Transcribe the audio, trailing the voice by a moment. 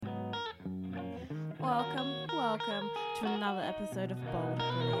Welcome to another episode of Bold,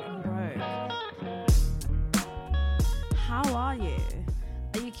 Brilliant and Broke. How are you?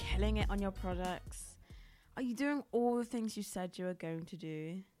 Are you killing it on your products? Are you doing all the things you said you were going to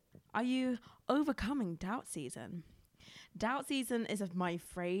do? Are you overcoming doubt season? Doubt season is my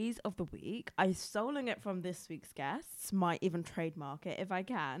phrase of the week. I'm stolen it from this week's guests, might even trademark it if I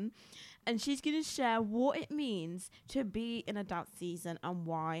can. And she's going to share what it means to be in a doubt season and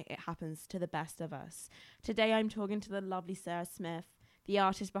why it happens to the best of us. Today I'm talking to the lovely Sarah Smith, the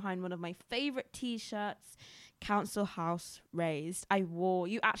artist behind one of my favorite t-shirts, Council House Raised.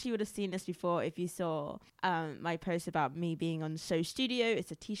 You actually would have seen this before if you saw my post about me being on Show Studio.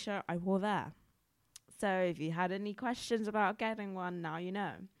 It's a t-shirt I wore there. So if you had any questions about getting one, now you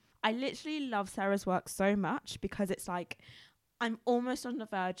know. I literally love Sarah's work so much because it's like I'm almost on the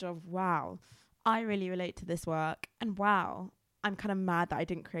verge of, wow, I really relate to this work. And wow, I'm kind of mad that I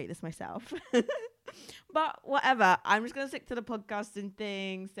didn't create this myself. But whatever, I'm just going to stick to the podcasting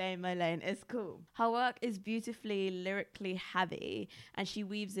thing, stay in my lane. It's cool. Her work is beautifully lyrically heavy, and she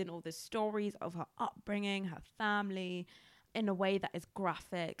weaves in all the stories of her upbringing, her family, in a way that is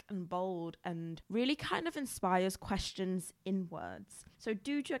graphic and bold and really kind of inspires questions in words. So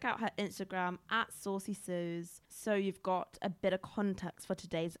do check out her Instagram at SaucySuze so you've got a bit of context for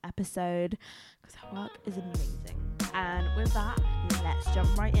today's episode because her work is amazing. And with that, let's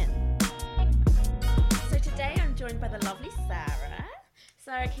jump right in. So today I'm joined by the lovely Sarah.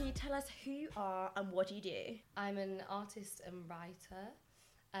 Sarah, can you tell us who you are and what you do? I'm an artist and writer.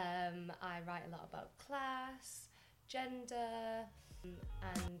 I write a lot about class, gender,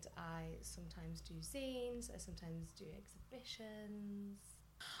 and I sometimes do zines, I sometimes do exhibitions.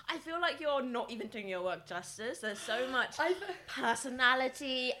 I feel like you're not even doing your work justice. There's so much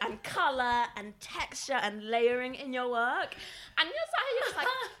personality and colour and texture and layering in your work. And you're just like,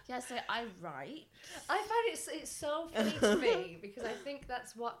 yeah, so I write. I find it's so funny to me because I think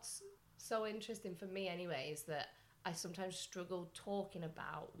that's what's so interesting for me anyway, is that I sometimes struggle talking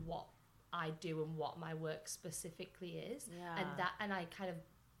about what I do and what my work specifically is, and I kind of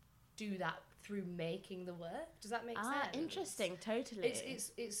do that through making the work. Does that make sense? Interesting, totally.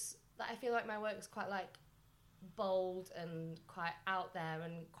 It's that I feel like my work is quite like bold and quite out there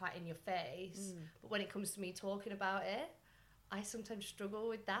and quite in your face. But when it comes to me talking about it, I sometimes struggle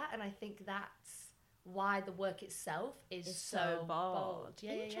with that, and I think that's why the work itself is so bold.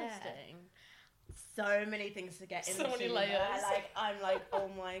 Yeah, interesting. So many things to get into. So many layers. I'm like, oh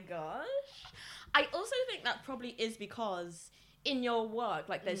my gosh. I also think that probably is because in your work,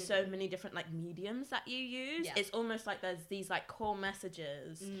 like there's so many different like mediums that you use. Yeah. It's almost like there's these like core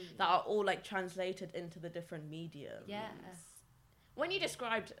messages that are all like translated into the different mediums. Yes. When you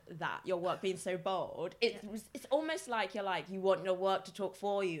described that, your work being so bold, it's almost like you want your work to talk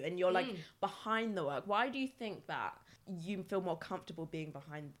for you and you're like behind the work. Why do you think that you feel more comfortable being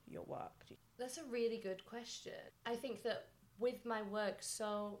behind your work? That's a really good question. I think that with my work,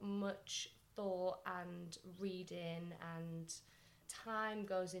 so much thought and reading and time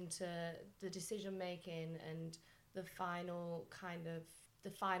goes into the decision making and the final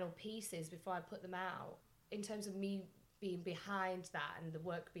pieces before I put them out. In terms of me being behind that and the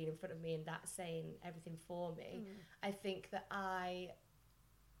work being in front of me and that saying everything for me, I think that I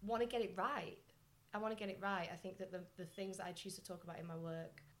want to get it right. I think that the things that I choose to talk about in my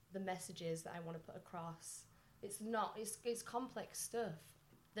work, the messages that I want to put across, it's complex stuff.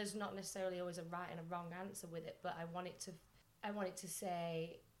 There's not necessarily always a right and a wrong answer with it, but I want it to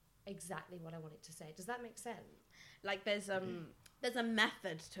say exactly what I want it to say. Does that make sense? Like there's a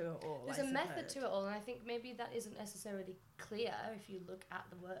method to it all. There's a method to it all, and I think maybe that isn't necessarily clear if you look at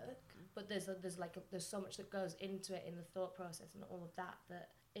the work. But there's so much that goes into it in the thought process and all of that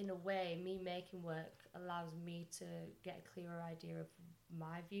in a way, me making work allows me to get a clearer idea of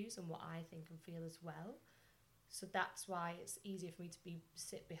my views and what I think and feel as well. So that's why it's easier for me to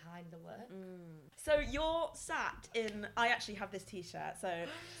sit behind the work. So you're sat in... I actually have this t-shirt. So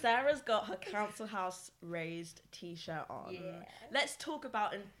Sarah's got her Council House Raised t-shirt on. Yeah. Let's talk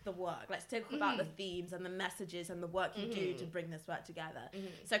about the work. Let's talk about the themes and the messages and the work you do to bring this work together.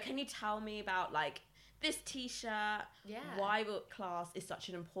 So can you tell me about like this t-shirt, why book class is such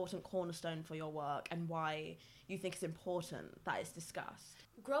an important cornerstone for your work and why you think it's important that it's discussed?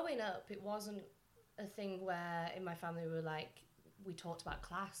 Growing up, it wasn't a thing where in my family we talked about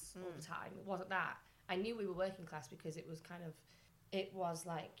class all the time. It wasn't that. I knew we were working class because it was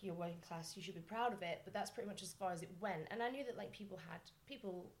like, you're working class, you should be proud of it, but that's pretty much as far as it went. And I knew that like people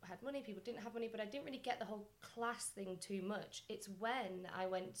had money, people didn't have money, but I didn't really get the whole class thing too much. It's when I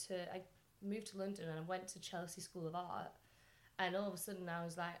moved to London and I went to Chelsea School of Art, And all of a sudden I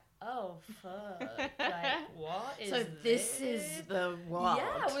was like, oh, fuck. Like, what is So this is the world.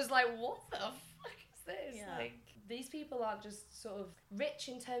 Yeah, I was like, what the fuck is this? Yeah. Like, these people aren't just sort of rich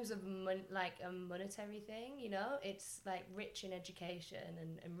in terms of like a monetary thing, you know? It's like rich in education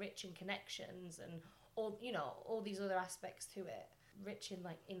and rich in connections and all, you know, all these other aspects to it. Rich in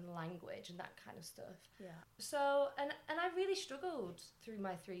like in language and that kind of stuff. Yeah. So and I really struggled through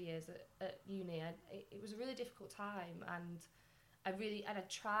my 3 years at uni. It was a really difficult time, and I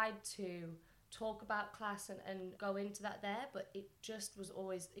tried to talk about class and go into that there, but it just was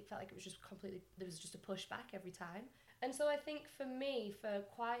always, it felt like it was just completely, there was just a pushback every time. And so I think for me, for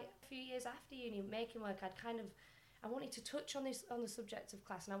quite a few years after uni making work, I wanted to touch on the subject of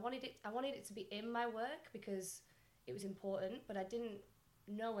class, and I wanted it to be in my work because it was important, but I didn't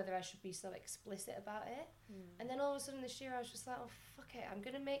know whether I should be so explicit about it. And then all of a sudden this year I was just like, oh fuck it, I'm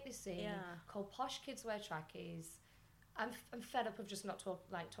gonna make this scene called Posh Kids Wear Trackies. I'm fed up of just not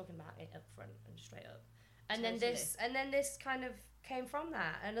talking about it up front and straight up. And Totally. then this kind of came from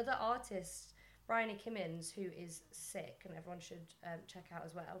that. Another artist, Bryony Kimmins, who is sick and everyone should check out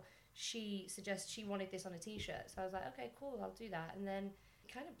as well, she suggested she wanted this on a t-shirt. So I was like, okay, cool, I'll do that. And then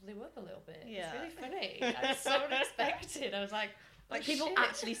it kind of blew up a little bit. Yeah. It's really funny. I was so unexpected. I was like People shit.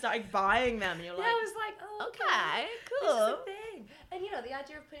 actually started buying them, and you're like, Yeah, I was like, oh, okay, this cool. is a thing. And you know, the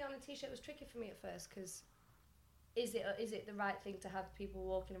idea of putting on a t-shirt was tricky for me at first, because is it the right thing to have people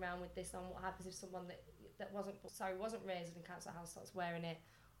walking around with this on? What happens if someone that wasn't raised in a council house starts wearing it?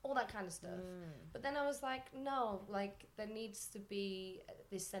 All that kind of stuff. But then I was like, no, like there needs to be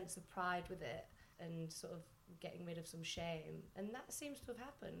this sense of pride with it and sort of getting rid of some shame, and that seems to have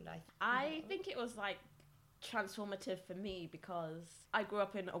happened. I think it was like transformative for me because I grew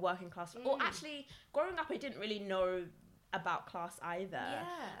up in a working class, or actually growing up I didn't really know about class either. Yeah.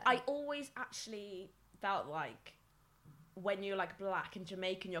 I always actually felt like when you're like black and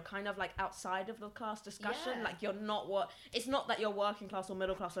Jamaican, you're kind of like outside of the class discussion. Yeah. Like you're not it's not that you're working class or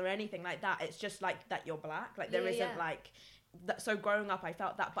middle class or anything like that. It's just like that you're black. Like there isn't like that. So growing up I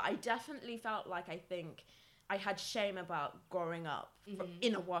felt that, but I definitely felt like, I think I had shame about growing up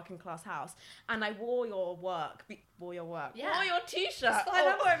in a working class house, and I wore your wore your t-shirt. It's fine,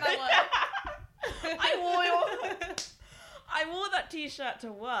 I'm wearing my work. I wore that t-shirt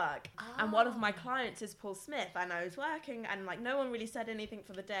to work, and one of my clients is Paul Smith, and I was working, and like no one really said anything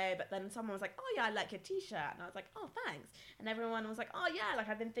for the day, but then someone was like, oh yeah, I like your t-shirt, and I was like, oh thanks, and everyone was like, oh yeah, like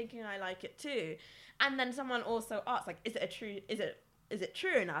I've been thinking I like it too. And then someone also asked, like, is it true?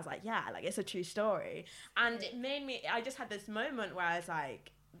 And I was like, yeah, like it's a true story. And it made me, I just had this moment where I was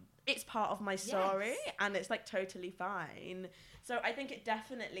like, it's part of my story, and it's like totally fine. So I think it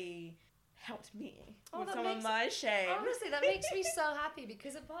definitely helped me with some of my shame. Honestly, that makes me so happy,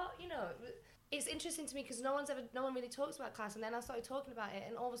 because it's interesting to me because no one really talks about class, and then I started talking about it,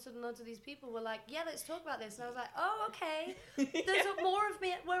 and all of a sudden loads of these people were like, yeah, let's talk about this, and I was like, oh, okay, there's more of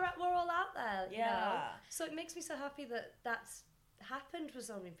me, we're all out there, you know? So it makes me so happy that that's happened for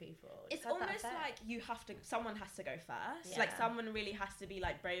so many people. It's almost like someone has to go first. Like someone really has to be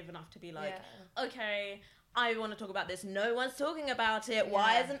like brave enough to be like, okay, I want to talk about this. No one's talking about it.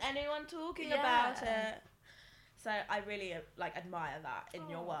 Why isn't anyone talking about it? So I really like admire that in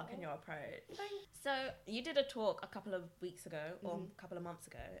your work and your approach. So you did a talk a couple of weeks ago or a couple of months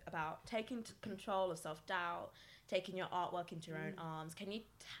ago about taking control of self-doubt, taking your artwork into your own arms. Can you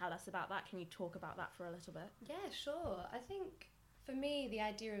tell us about that? Can you talk about that for a little bit? Yeah, sure. I think for me, the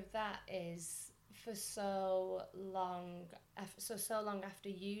idea of that is for so long after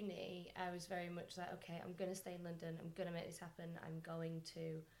uni, I was very much like, okay, I'm going to stay in London. I'm going to make this happen. I'm going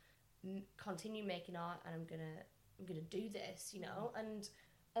to continue making art, and I'm gonna do this, you know. And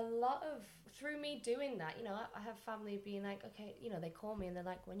a lot of through me doing that, you know, I have family being like, okay, you know, they call me and they're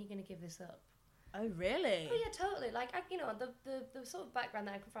like, when are you gonna give this up? Oh really? Oh yeah, totally. Like you know, the sort of background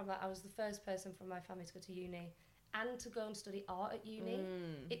that I come from, like I was the first person from my family to go to uni and to go and study art at uni.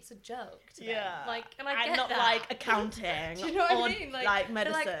 It's a joke to them. Like, and I get not that. Like accounting. Do you know what I mean? Like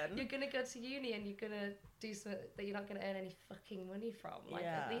medicine. Like, you're gonna go to uni and you're gonna do something that you're not gonna earn any fucking money from. Like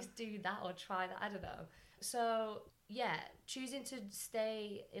at least do that or try that. I don't know. So yeah, choosing to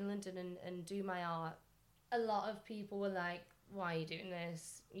stay in London and do my art. A lot of people were like, "Why are you doing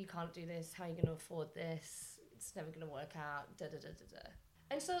this? You can't do this. How are you gonna afford this? It's never gonna work out." Da da da da da.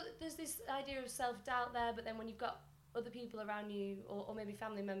 And so there's this idea of self-doubt there, but then when you've got other people around you or maybe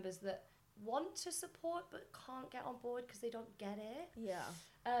family members that want to support but can't get on board because they don't get it. Yeah.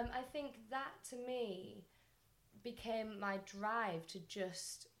 I think that to me became my drive to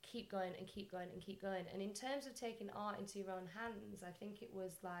just keep going and keep going and keep going. And in terms of taking art into your own hands, I think it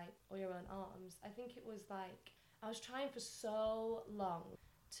was like, or your own arms, I think it was like, I was trying for so long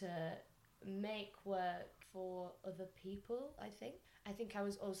to make work for other people, I think. I think I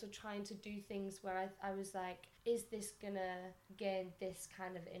was also trying to do things where I was like, is this gonna gain this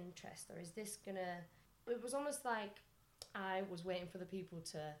kind of interest, or is this gonna... It was almost like I was waiting for the people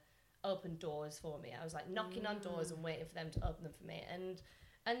to open doors for me. I was like knocking on doors and waiting for them to open them for me. And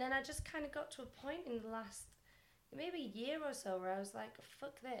then I just kind of got to a point in the last maybe year or so where I was like,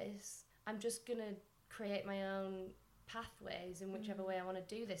 fuck this. I'm just gonna create my own pathways in whichever way I want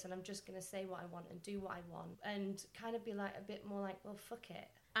to do this, and I'm just going to say what I want and do what I want, and kind of be like a bit more like, well, fuck it.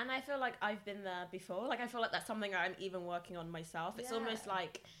 And I feel like I've been there before. Like, I feel like that's something I'm even working on myself. It's almost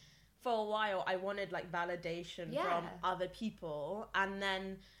like, for a while, I wanted like validation from other people, and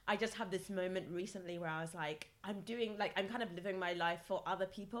then I just had this moment recently where I was like, I'm kind of living my life for other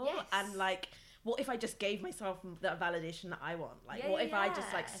people, and like, what if I just gave myself that validation that I want? Like, what if I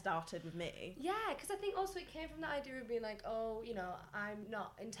just like started with me? Yeah, because I think also it came from the idea of being like, oh, you know, I'm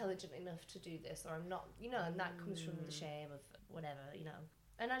not intelligent enough to do this, or I'm not, you know, and that comes from the shame of whatever, you know.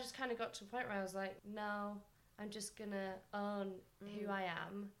 And I just kind of got to a point where I was like, no, I'm just gonna own who I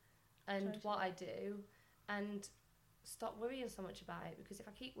am and what I do, and stop worrying so much about it, because if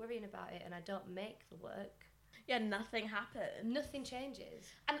I keep worrying about it and I don't make the work, nothing happens. Nothing changes.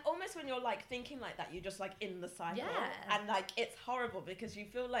 And almost when you're like thinking like that, you're just like in the cycle. Yeah. And like it's horrible because you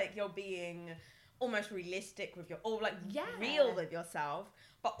feel like you're being almost realistic with real with yourself.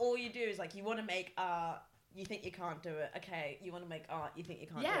 But all you do is like, you want to make art, you think you can't do it. Okay, you want to make art, you think you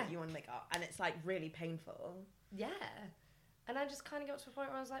can't do it. You want to make art, and it's like really painful. Yeah. And I just kind of got to a point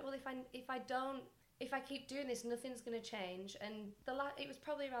where I was like, well, if I keep doing this, nothing's going to change. And it was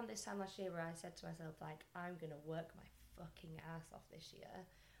probably around this time last year where I said to myself, like, I'm going to work my fucking ass off this year.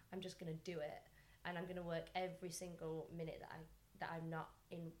 I'm just going to do it. And I'm going to work every single minute that I'm not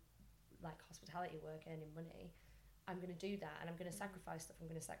in, like, hospitality work, earning money. I'm going to do that. And I'm going to sacrifice stuff. I'm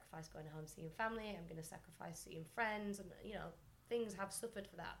going to sacrifice going home, seeing family. I'm going to sacrifice seeing friends. And, you know, things have suffered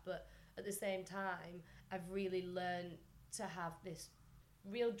for that. But at the same time, I've really learned to have this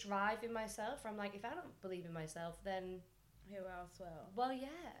real drive in myself. I'm like, if I don't believe in myself, then who else will? Well, yeah.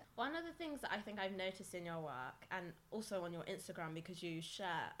 One of the things that I think I've noticed in your work, and also on your Instagram, because you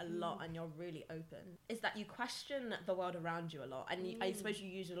share a lot and you're really open, is that you question the world around you a lot, and I suppose you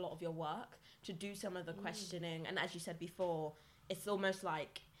use a lot of your work to do some of the questioning. And as you said before, it's almost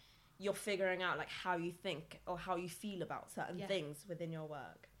like you're figuring out like how you think or how you feel about certain things within your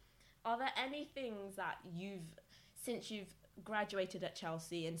work. Are there any things that since you've graduated at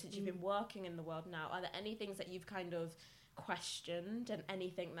Chelsea and since you've been working in the world now, are there any things that you've kind of questioned, and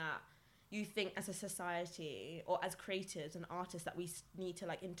anything that you think as a society or as creators and artists that we need to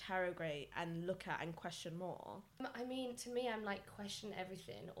like interrogate and look at and question more? I mean, to me, I'm like, question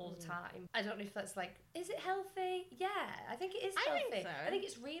everything all the time. I don't know if that's like, is it healthy? Yeah, I think it is healthy. I think so. I think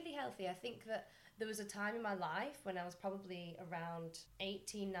it's really healthy. I think that there was a time in my life when I was probably around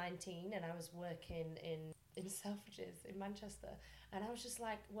 18, 19, and I was working in Selfridges in Manchester, and I was just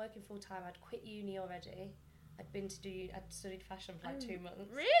like working full time. I'd quit uni already. I'd studied fashion for like 2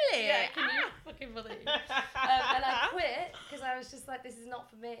 months. Really? Yeah, can you fucking believe? And I quit because I was just like, this is not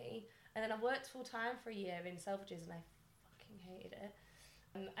for me. And then I worked full time for a year in Selfridges, and I fucking hated it.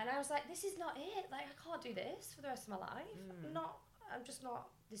 And I was like, this is not it. Like, I can't do this for the rest of my life.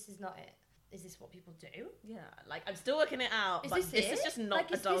 This is not it. Is this what people do? Yeah, like, I'm still working it out, this is just not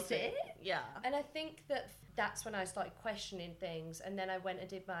like, adulting. Is this it? Yeah. And I think that's when I started questioning things, and then I went and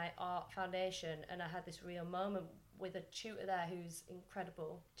did my art foundation, and I had this real moment with a tutor there who's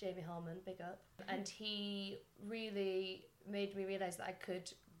incredible, Jamie Holman, big up. And he really made me realise that I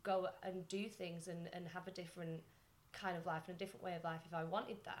could go and do things and have a different kind of life and a different way of life if I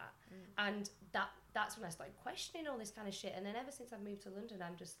wanted that. And that's when I started questioning all this kind of shit. And then ever since I've moved to London,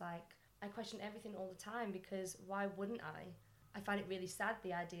 I'm just like, I question everything all the time, because why wouldn't I? I find it really sad,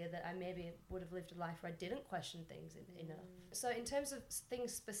 the idea that I maybe would have lived a life where I didn't question things enough. So in terms of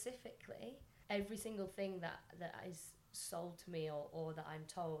things specifically, every single thing that is sold to me or that I'm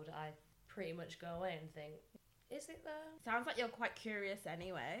told, I pretty much go away and think, is it though? Sounds like you're quite curious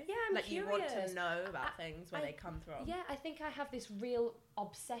anyway. Yeah, I'm like curious. You want to know about things where they come from. Yeah, I think I have this real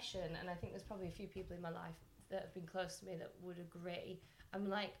obsession, and I think there's probably a few people in my life that have been close to me that would agree. I'm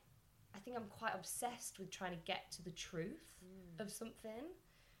like, I think I'm quite obsessed with trying to get to the truth of something.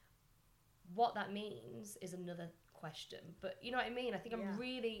 What that means is another question. But you know what I mean? I think I'm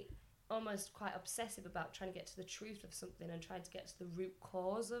really almost quite obsessive about trying to get to the truth of something and trying to get to the root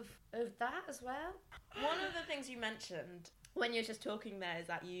cause of that as well. One of the things you mentioned when you're just talking there is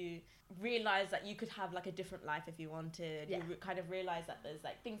that you realize that you could have like a different life if you wanted. Yeah. You kind of realize that there's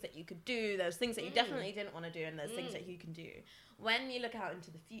like things that you could do, there's things that you definitely didn't want to do, and there's things that you can do. When you look out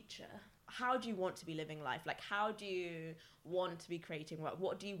into the future, how do you want to be living life? Like, how do you want to be creating work?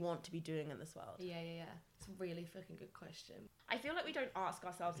 What do you want to be doing in this world? Yeah. It's a really fucking good question. I feel like we don't ask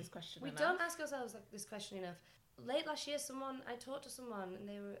ourselves this question We enough. don't ask ourselves like this question enough. Late last year, I talked to someone and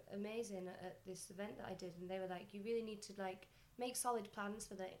they were amazing at this event that I did, and they were like, you really need to like make solid plans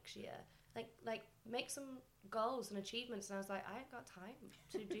for the next year. Like make some goals and achievements. And I was like, I ain't got time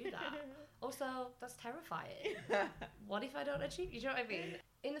to do that. Also, that's terrifying. What if I don't achieve? You know what I mean?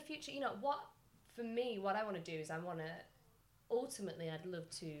 In the future, for me, what I want to do is ultimately, I'd love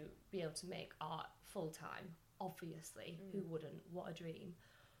to be able to make art full time. Obviously, who wouldn't? What a dream.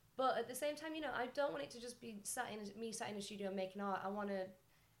 But at the same time, I don't want it to just be sat in a studio making art. I want to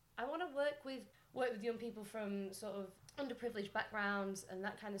work with young people from sort of underprivileged backgrounds and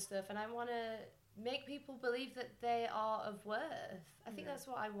that kind of stuff, and I want to make people believe that they are of worth. I think that's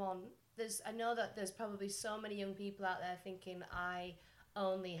what I want. I know that there's probably so many young people out there thinking I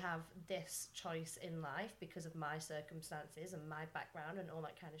only have this choice in life because of my circumstances and my background and all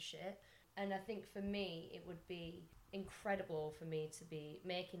that kind of shit. And I think for me, it would be incredible for me to be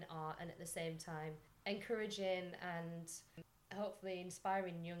making art and at the same time encouraging and hopefully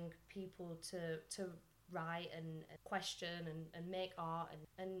inspiring young people to write and question and make art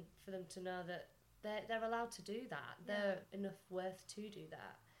and for them to know that they're allowed to do that. They're enough worth to do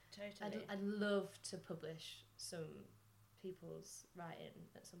that. Totally. I'd love to publish some people's writing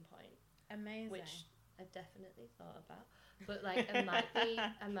at some point. Amazing. Which I definitely thought about. But like I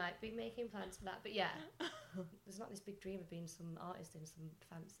might be making plans for that. But yeah, there's not this big dream of being some artist in some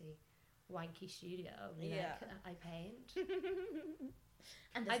fancy wanky studio. I paint.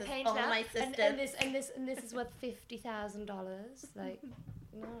 And I this paint is all now, my sisters. and this is worth $50,000. Like,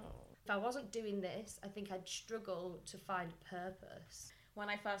 no. If I wasn't doing this, I think I'd struggle to find purpose. When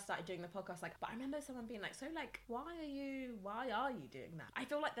I first started doing the podcast, but I remember someone being like, so why are you doing that? I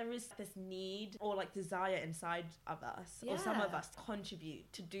feel like there is this need or like desire inside of us or some of us to contribute,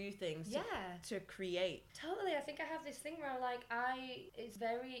 to do things, to create. Totally. I think I have this thing where it's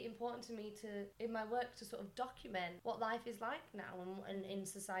very important to me in my work to sort of document what life is like now and in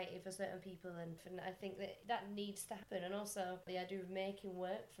society for certain people, and I think that needs to happen. And also the idea of making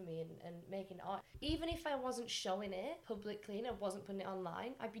work for me and making art, even if I wasn't showing it publicly and I wasn't putting it online,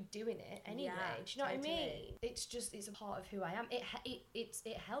 I'd be doing it anyway. Do you know what I mean? It's a part of who I am.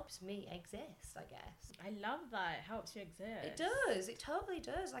 It helps me exist, I guess. I love that. It helps you exist. It does. It totally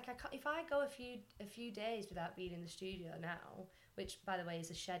does. Like if I go a few days without being in the studio now, which by the way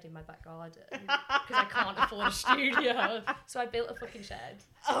is a shed in my back garden because I can't afford a studio, so I built a fucking shed.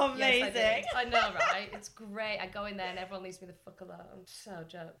 Amazing. Yes, I know, right? It's great. I go in there and everyone leaves me the fuck alone. So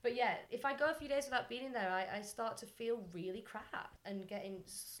joke. But yeah, if I go a few days without being in there, I start to feel really crap and getting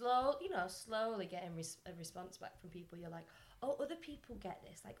slowly getting a response back from people. You're like, oh, other people get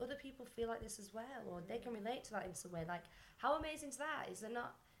this. Like, other people feel like this as well, or they can relate to that in some way. Like, how amazing is that?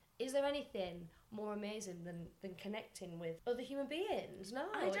 Is there anything more amazing than connecting with other human beings? No,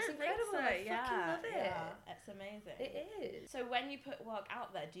 I don't it's incredible. think so. I fucking love it. Yeah, it's amazing. It is. So when you put work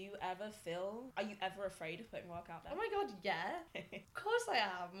out there, are you ever afraid of putting work out there? Oh my god, yeah. Of course I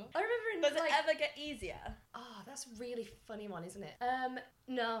am. I remember Does it ever get easier? Oh, that's a really funny one, isn't it?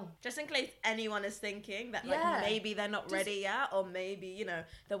 No. Just in case anyone is thinking that maybe they're not ready yet, or maybe,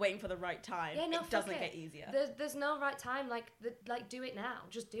 they're waiting for the right time. Yeah, no, it doesn't get easier. There's no right time. Like do it now.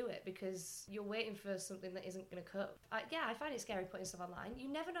 Just do it, because you're waiting for something that isn't going to come. I find it scary putting stuff online. You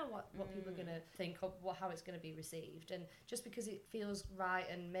never know what people are going to think or how it's going to be received. And just because it feels right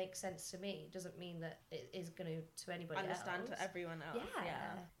and makes sense to me doesn't mean that it is going to anybody understand else. To everyone else.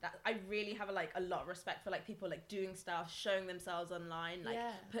 Yeah. I really have a lot of respect for people doing stuff, showing themselves online,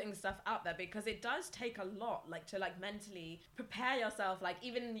 putting stuff out there, because it does take a lot to mentally prepare yourself.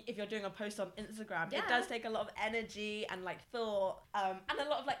 Even if you're doing a post on Instagram, it does take a lot of energy and thought and a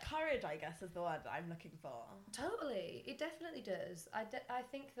lot of courage, I guess, is the word that I'm looking for. Totally, it definitely does. I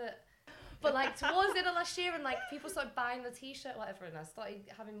think that. But towards the end of last year, and people started buying the t-shirt, whatever, and I started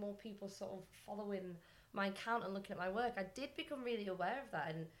having more people sort of following my account and looking at my work, I did become really aware of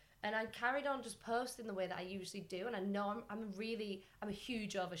that, and I carried on just posting the way that I usually do. And I know I'm a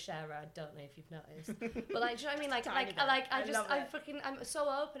huge oversharer. I don't know if you've noticed, but do you know what I mean? I'm so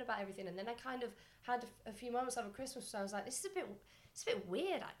open about everything. And then I kind of had a few moments over Christmas where I was like, it's a bit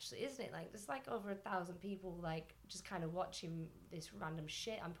weird, actually, isn't it? There's over 1,000 people just kind of watching this random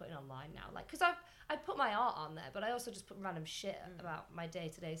shit I'm putting online now. Because I put my art on there, but I also just put random shit about my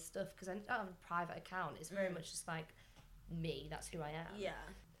day-to-day stuff, because I don't have a private account. It's very much just me. That's who I am. Yeah.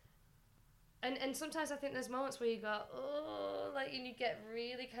 And sometimes I think there's moments where you go, oh, like, and you get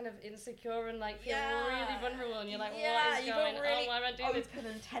really kind of insecure and like feel really vulnerable, and you're like, what is going on? Why am I doing this?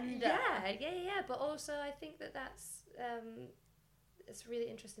 Open and tender. Yeah. But also, I think that's it's a really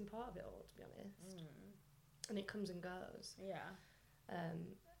interesting part of it all, to be honest. And it comes and goes. Yeah.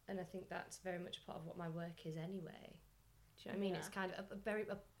 And I think that's very much a part of what my work is anyway. Do you know what I mean? It's kind of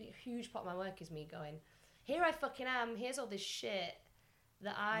a huge part of my work is me going, here I fucking am. Here's all this shit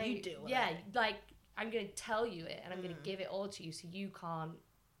that you do. Like I'm gonna tell you it, and I'm gonna give it all to you, so you can't.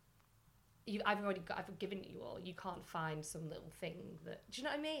 I've given you all. You can't find some little thing that. Do you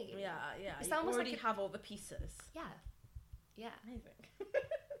know what I mean? Yeah. It's You almost already like have all the pieces. Yeah. Amazing.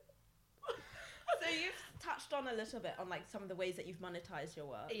 So you've touched on a little bit on like some of the ways that you've monetized your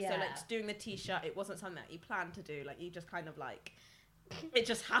work. Yeah. So like doing the t-shirt, it wasn't something that you planned to do. Like you just kind of like, it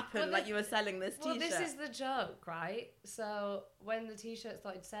just happened. Like you were selling this t-shirt. Well, this is the joke, right? So when the t-shirt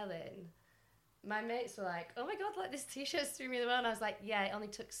started selling, my mates were like, oh my God, like this t-shirt's doing really well. And I was like, yeah, it only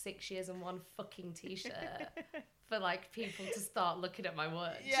took 6 years and one fucking t-shirt for like people to start looking at my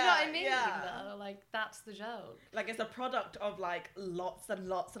work. Do you know what I mean? Though? Like that's the joke. Like it's a product of like lots and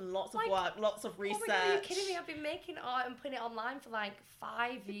lots and lots Like, of work, lots of research. Oh my God, are you kidding me? I've been making art and putting it online for like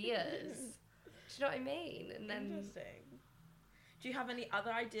 5 years. Do you know what I mean? And then Interesting. Do you have any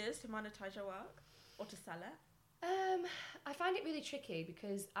other ideas to monetize your work or to sell it? I find it really tricky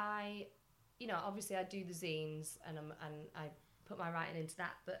because obviously I do the zines and I put my writing into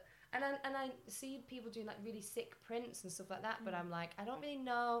that, but and I see people doing like really sick prints and stuff like that, but I'm like, I don't really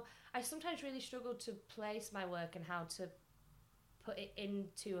know. I sometimes really struggle to place my work and how to put it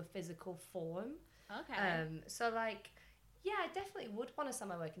into a physical form. Okay. So like, yeah, I definitely would want to sell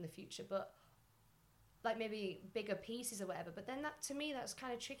my work in the future, but like maybe bigger pieces or whatever. But then that, to me, that's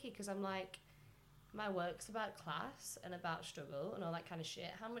kind of tricky because I'm like, my work's about class and about struggle and all that kind of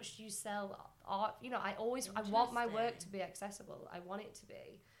shit. How much do you sell art? I want my work to be accessible. I want it to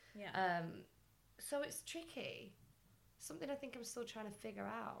be. Yeah. So it's tricky. Something I think I'm still trying to figure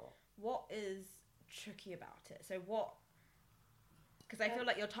out. What is tricky about it? So because I feel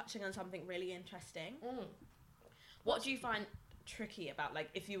like you're touching on something really interesting. What do you find tricky about, like,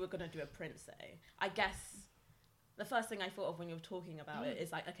 if you were going to do a print, say? I guess the first thing I thought of when you were talking about it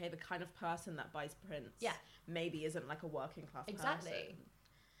is like, okay, the kind of person that buys prints maybe isn't like a working class person.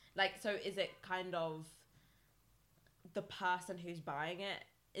 Like, so is it kind of the person who's buying it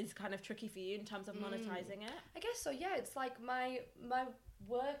is kind of tricky for you in terms of monetizing it? I guess so, yeah. It's like my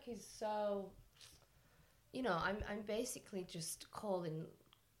work is so, I'm basically just calling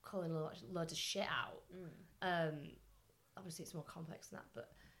a lot of shit out. Obviously it's more complex than that,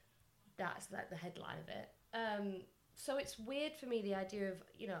 but that's like the headline of it. So it's weird for me, the idea of,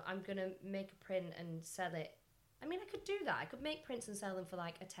 I'm going to make a print and sell it. I mean, I could do that. I could make prints and sell them for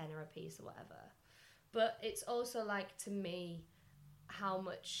like a tenner a piece or whatever. But it's also like, to me, how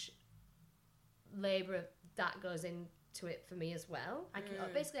much labour that goes into it for me as well. I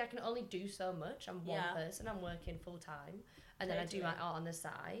can only do so much. I'm one person. I'm working full time, and then I do my art on the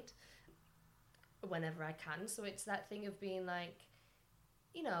side whenever I can. So it's that thing of being like,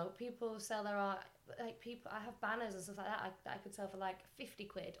 people sell their art. Like I have banners and stuff like that I could sell for like 50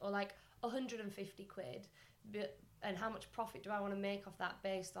 quid or like 150 quid. And how much profit do I want to make off that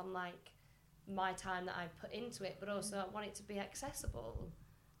based on like my time that I put into it, but also I want it to be accessible.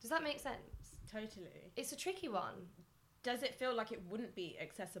 Does that make sense? Totally. It's a tricky one. Does it feel like it wouldn't be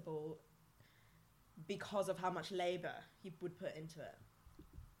accessible because of how much labour you would put into it?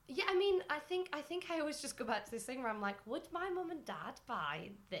 Yeah, I mean, I think I always just go back to this thing where I'm like, would my mum and dad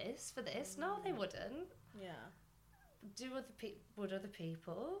buy this for this? No, they wouldn't. Yeah. Would other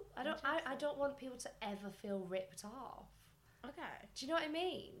people? I don't want people to ever feel ripped off. Okay. Do you know what I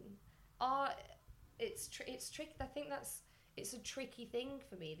mean? It's tricky. I think it's a tricky thing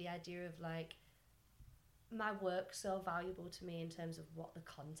for me, the idea of like, my work's so valuable to me in terms of what the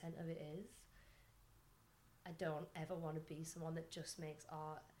content of it is. I don't ever want to be someone that just makes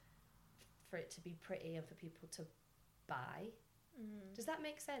art for it to be pretty and for people to buy. Does that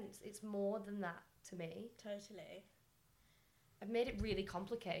make sense? It's more than that to me. Totally. I've made it really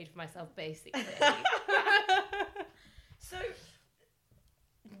complicated for myself, basically. So,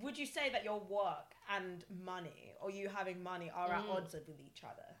 would you say that your work and money, or you having money, are at odds with each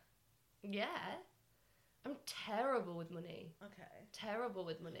other? Yeah. I'm terrible with money. Okay. Terrible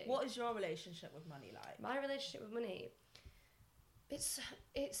with money. What is your relationship with money like? My relationship with money, it's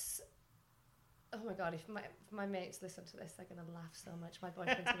oh my God, if my mates listen to this, they're going to laugh so much. My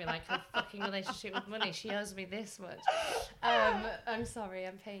boyfriend's going to be like, her fucking relationship with money, she owes me this much. I'm sorry,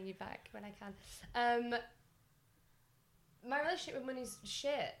 I'm paying you back when I can. my relationship with money's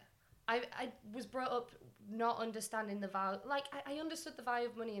shit. I was brought up not understanding the value. Like, I understood the value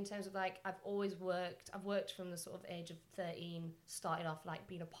of money in terms of, like, I've worked from the sort of age of 13, started off, like,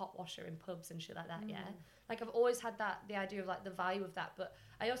 being a pot washer in pubs and shit like that, yeah? Like, I've always had the idea of, like, the value of that. But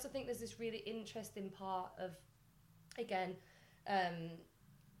I also think there's this really interesting part of, again,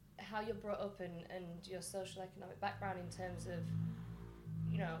 how you're brought up and your social economic background in terms of,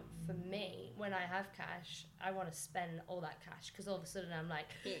 you know, for me, when I have cash, I want to spend all that cash because all of a sudden I'm like,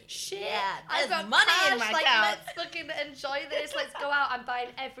 shit, Yeah, I've got money cash, in my like, account. let's fucking enjoy this. Let's go out. I'm buying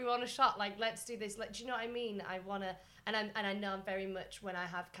everyone a shot. Like, let's do this. Like, do you know what I mean? I want to, and I know I'm very much, when I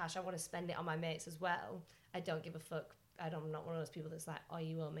have cash, I want to spend it on my mates as well. I don't give a fuck. I'm not one of those people that's like, oh,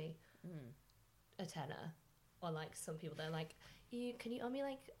 you owe me a tenner. Or like some people, they're like, can you owe me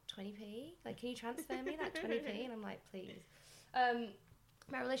like 20p? Like, can you transfer me that 20p? And I'm like, please.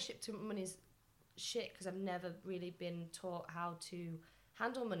 My relationship to money is shit because I've never really been taught how to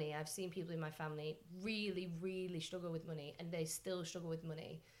handle money. I've seen people in my family really, really struggle with money, and they still struggle with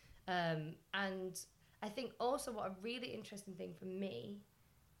money. And I think also what a really interesting thing for me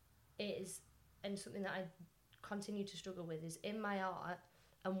is, and something that I continue to struggle with, is in my art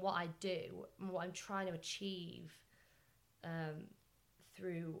and what I do and what I'm trying to achieve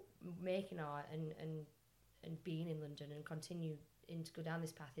through making art and being in London and continue to go down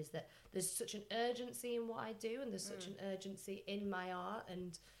this path, is that there's such an urgency in what I do, and there's such an urgency in my art,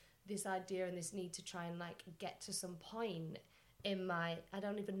 and this idea and this need to try and like get to some point in my, I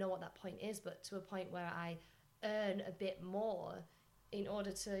don't even know what that point is, but to a point where I earn a bit more in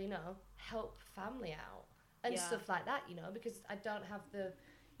order to, you know, help family out and stuff like that, you know, because I don't have the,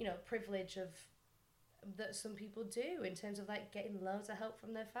 you know, privilege of that some people do in terms of like getting loads of help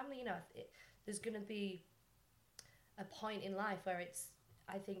from their family. You know, there's going to be a point in life where it's,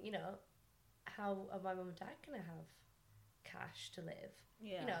 I think, you know, how are my mum and dad going to have cash to live?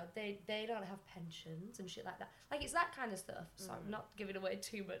 Yeah. You know, they don't have pensions and shit like that. Like, it's that kind of stuff. So I'm not giving away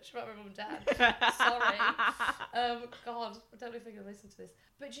too much about my mum and dad. Sorry. God, I don't know if I can listen to this.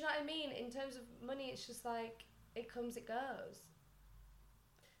 But do you know what I mean? In terms of money, it's just like, it comes, it goes.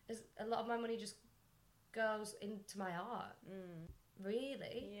 There's a lot of my money just goes into my art.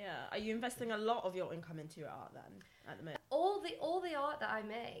 Really? Yeah. Are you investing a lot of your income into your art then at the moment? All the art that I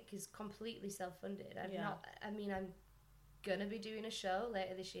make is completely self-funded. I'm gonna be doing a show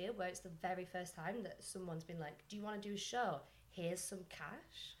later this year where it's the very first time that someone's been like, do you want to do a show? Here's some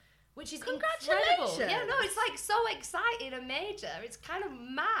cash. Which is incredible. Yeah, no, it's like so exciting and major. It's kind of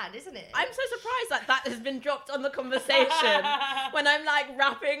mad, isn't it? I'm so surprised that has been dropped on the conversation when I'm like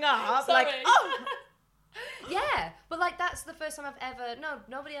wrapping up. Sorry. Like, oh. Yeah, but like that's the first time I've ever,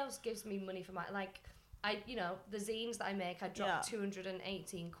 nobody else gives me money for my, like, you know, the zines that I make, I drop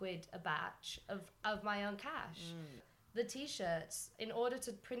 218 quid a batch of my own cash. The t-shirts, in order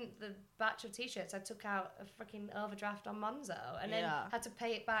to print the batch of t-shirts, I took out a freaking overdraft on Monzo and then had to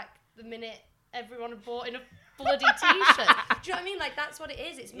pay it back the minute everyone had bought in a bloody t-shirt. Do you know what I mean? Like, that's what it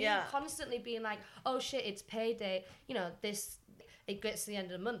is. It's me constantly being like, oh shit, it's payday. You know, it gets to the end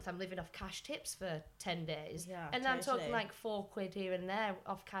of the month, I'm living off cash tips for 10 days. Yeah, and then I'm talking like 4 quid here and there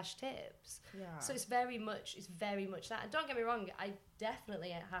off cash tips. Yeah. So it's very much that. And don't get me wrong, I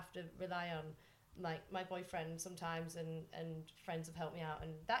definitely have to rely on like my boyfriend sometimes, and friends have helped me out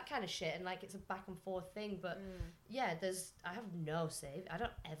and that kind of shit, and like it's a back and forth thing. But I have no save. I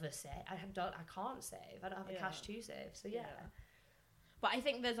don't ever save. I can't save. I don't have the cash to save. So But I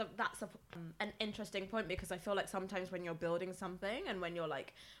think that's an interesting point, because I feel like sometimes when you're building something and when you're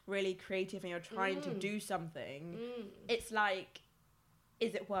like really creative and you're trying to do something, it's like,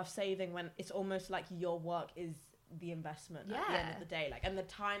 is it worth saving when it's almost like your work is the investment at the end of the day, like, and the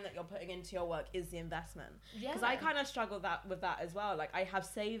time that you're putting into your work is the investment. Because I kind of struggle with that as well. Like, I have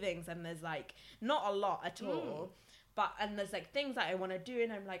savings and there's like not a lot at all, and there's like things that I want to do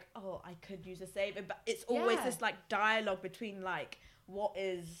and I'm like, oh, I could use a saving, but it's always this like dialogue between like, what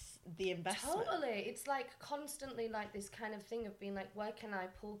is the investment? Totally. It's like constantly like this kind of thing of being like, where can I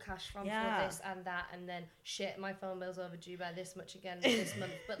pull cash from for this and that, and then shit, my phone bill's overdue by this much again this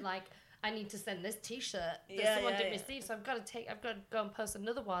month, but like I need to send this t-shirt that someone didn't receive, so I've got to go and post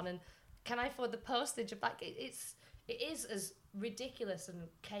another one, and can I afford the postage of that? It is as ridiculous and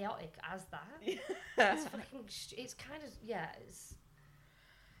chaotic as that. It's fucking, it's kind of, it's...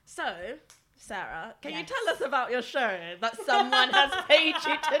 So, Sarah, can you tell us about your show that someone has paid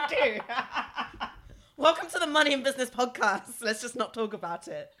you to do? Welcome to the Money and Business Podcast. Let's just not talk about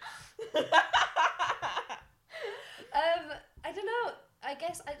it. I don't know. I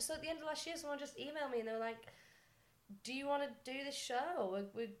guess, so at the end of last year, someone just emailed me and they were like, do you want to do this show?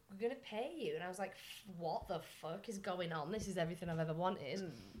 We're going to pay you. And I was like, what the fuck is going on? This is everything I've ever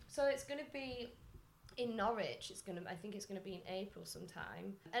wanted. So it's going to be in Norwich. I think it's going to be in April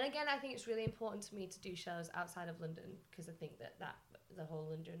sometime. And again, I think it's really important to me to do shows outside of London, because I think that the whole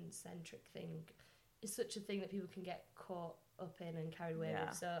London-centric thing is such a thing that people can get caught up in and carried away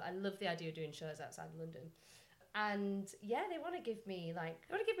with. So I love the idea of doing shows outside of London. And yeah, they want to give me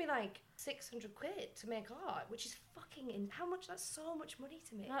like 600 quid to make art, which is fucking how much? That's so much money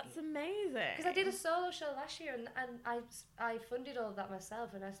to me. That's amazing. Because I did a solo show last year, and I funded all of that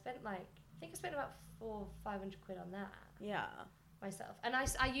myself, and I spent about 400-500 quid on that. Yeah. Myself. And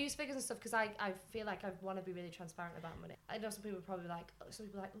I use figures and stuff because I feel like I want to be really transparent about money. I know some people are probably like, oh, it's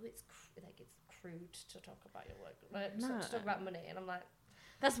crude to talk about your work, to talk about money, and I'm like,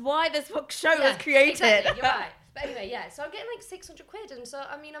 that's why this show was created. Exactly, you're right. But anyway, yeah, so I'm getting like 600 quid, and so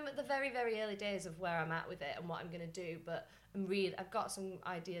I mean, I'm at the very, very early days of where I'm at with it and what I'm going to do, but I've got some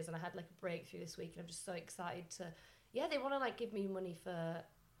ideas, and I had like a breakthrough this week, and I'm just so excited to, they want to like give me money for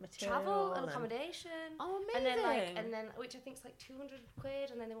material travel and accommodation. Oh, amazing. And then which I think is like 200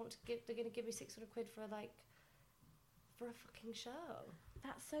 quid, and then they're going to give me 600 quid for a fucking show.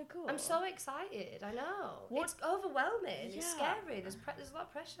 That's so cool. I'm so excited. I know. It's overwhelming. Yeah. It's scary. There's a lot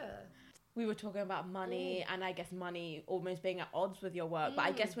of pressure. We were talking about money, and I guess money almost being at odds with your work. But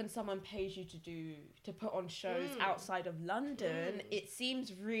I guess when someone pays you to put on shows outside of London, it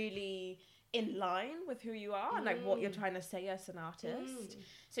seems really in line with who you are and like what you're trying to say as an artist.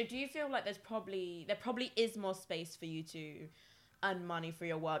 So do you feel like there probably is more space for you to earn money for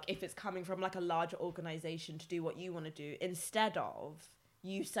your work if it's coming from like a larger organization to do what you want to do, instead of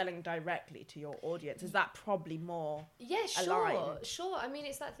you selling directly to your audience? Is that probably more aligned? Sure. I mean,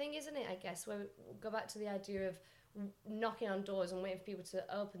 it's that thing, isn't it, I guess, where we go back to the idea of knocking on doors and waiting for people to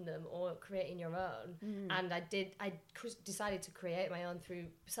open them, or creating your own. And I decided to create my own through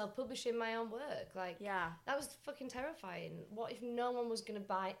self-publishing my own work. Like, that was fucking terrifying. What if no one was going to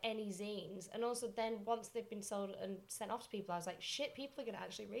buy any zines? And also then once they've been sold and sent off to people, I was like, shit, people are going to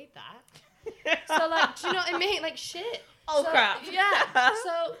actually read that. So like, do you know what I mean? Like, shit. Oh, crap. Yeah.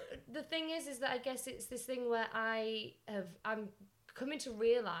 So the thing is that I guess it's this thing where I'm coming to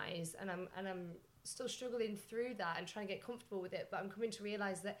realise, and I'm still struggling through that and trying to get comfortable with it, but I'm coming to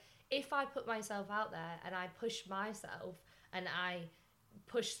realise that if I put myself out there and I push myself and I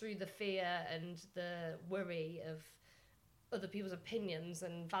push through the fear and the worry of other people's opinions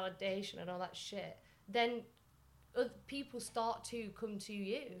and validation and all that shit, then other people start to come to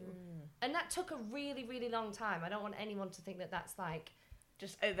you. And that took a really, really long time. I don't want anyone to think that that's like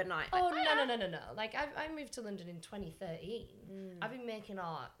just overnight. Oh, no. Like, I moved to London in 2013. I've been making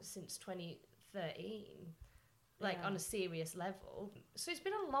art since 2013, like on a serious level. So it's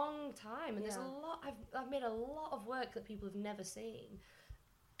been a long time, and there's a lot. I've made a lot of work that people have never seen.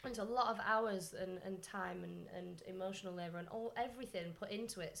 And it's a lot of hours and time and emotional labour and everything put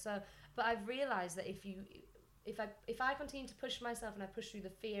into it. So, but I've realised that if I continue to push myself and I push through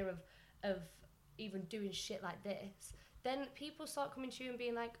the fear of even doing shit like this, then people start coming to you and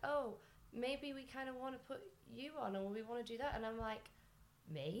being like, oh, maybe we kind of want to put you on, or we want to do that. And I'm like,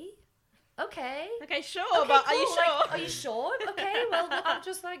 me? Okay, sure, okay, but cool. are you sure? Like, are you sure? Okay, well, I'll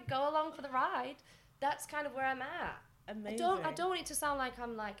just like go along for the ride. That's kind of where I'm at. Amazing. I don't want it to sound like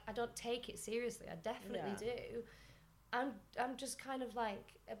I don't take it seriously. I definitely do. I'm just kind of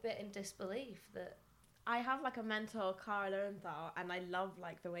like a bit in disbelief that I have like a mentor, Cara Lowenthal, and I love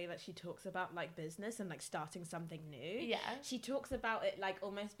like the way that she talks about like business and like starting something new. Yeah. She talks about it like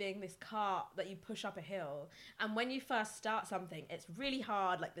almost being this cart that you push up a hill, and when you first start something, it's really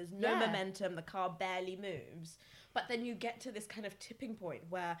hard. Like there's no momentum, the car barely moves. But then you get to this kind of tipping point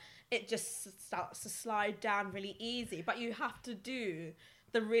where it just starts to slide down really easy, but you have to do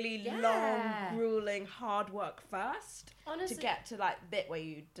the really long, grueling, hard work first. Honestly, to get to like bit where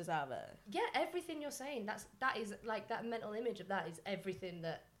you deserve it. Yeah, everything you're saying, that is like that mental image of that is everything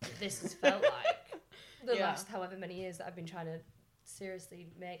that this has felt like the last however many years that I've been trying to seriously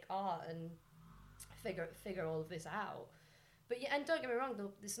make art and figure all of this out. But yeah, and don't get me wrong,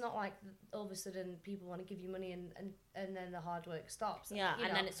 it's not like all of a sudden people want to give you money and then the hard work stops. Yeah,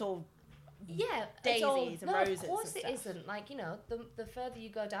 and then it's all daisies and roses. Of course and it isn't. Like, you know, the further you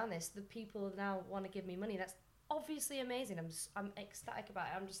go down this, the people now want to give me money. That's obviously amazing. I'm ecstatic about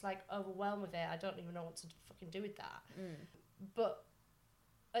it. I'm just like overwhelmed with it. I don't even know what to fucking do with that. But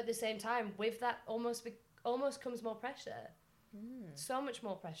at the same time, with that almost comes more pressure. So much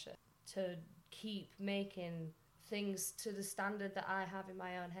more pressure to keep making things to the standard that I have in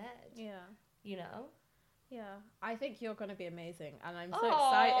my own head. Yeah. You know? Yeah. I think you're going to be amazing, and I'm so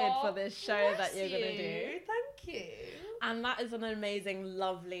excited for this show that you're going to do. Thank you. And that is an amazing,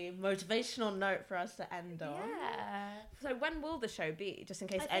 lovely, motivational note for us to end on. Yeah. So when will the show be? Just in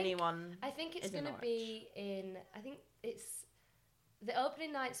case I think it's going to be in, I think it's, the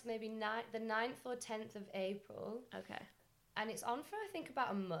opening night's maybe the 9th or 10th of April. Okay. And it's on for, I think,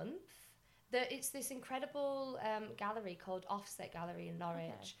 about a month. It's this incredible gallery called Offset Gallery in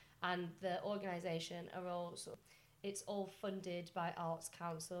Norwich. Okay. And the organisation are all it's all funded by Arts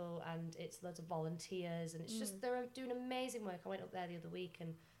Council, and it's loads of volunteers, and it's just, they're doing amazing work. I went up there the other week,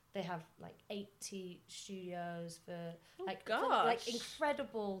 and they have like 80 studios for like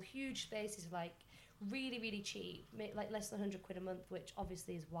incredible huge spaces, like really, really cheap, like less than 100 quid a month, which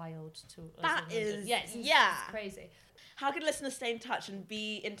obviously is wild to us. That is, it's crazy. How can listeners stay in touch and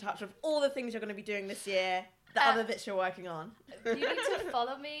be in touch with all the things you're going to be doing this year, the other bits you're working on? You need to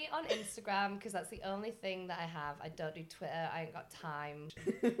follow me on Instagram, because that's the only thing that I have. I don't do Twitter. I ain't got time.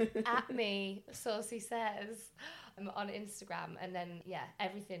 At me, Saucy Says. I'm on Instagram, and then, yeah,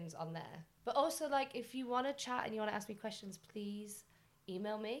 everything's on there. But also, like, if you want to chat and you want to ask me questions, please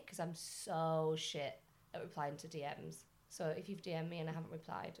email me, because I'm so shit at replying to DMs. So if you've DM'd me and I haven't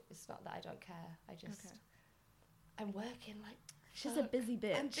replied, it's not that I don't care. I just... Okay. I'm working like... She's a busy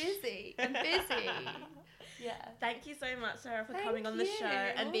bitch. I'm busy. Yeah. Thank you so much, Sarah, for coming on the show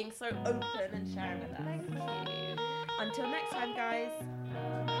and being so open and sharing with us. Thank you. Until next time, guys.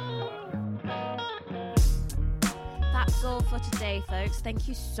 That's all for today, folks. Thank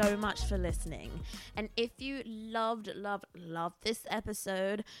you so much for listening. And if you loved this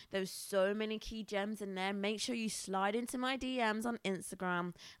episode, there's so many key gems in there. Make sure you slide into my DMs on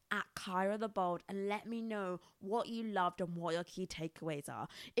Instagram at Kyra the Bold and let me know what you loved and what your key takeaways are.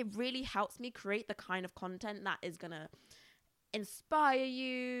 It really helps me create the kind of content that is going to inspire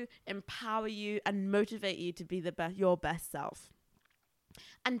you, empower you, and motivate you to be your best self.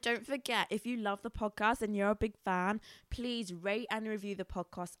 And don't forget, if you love the podcast and you're a big fan, please rate and review the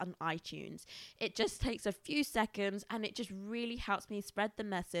podcast on iTunes. It just takes a few seconds, and it just really helps me spread the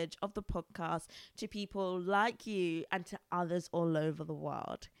message of the podcast to people like you and to others all over the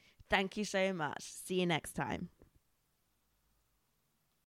world. Thank you so much. See you next time.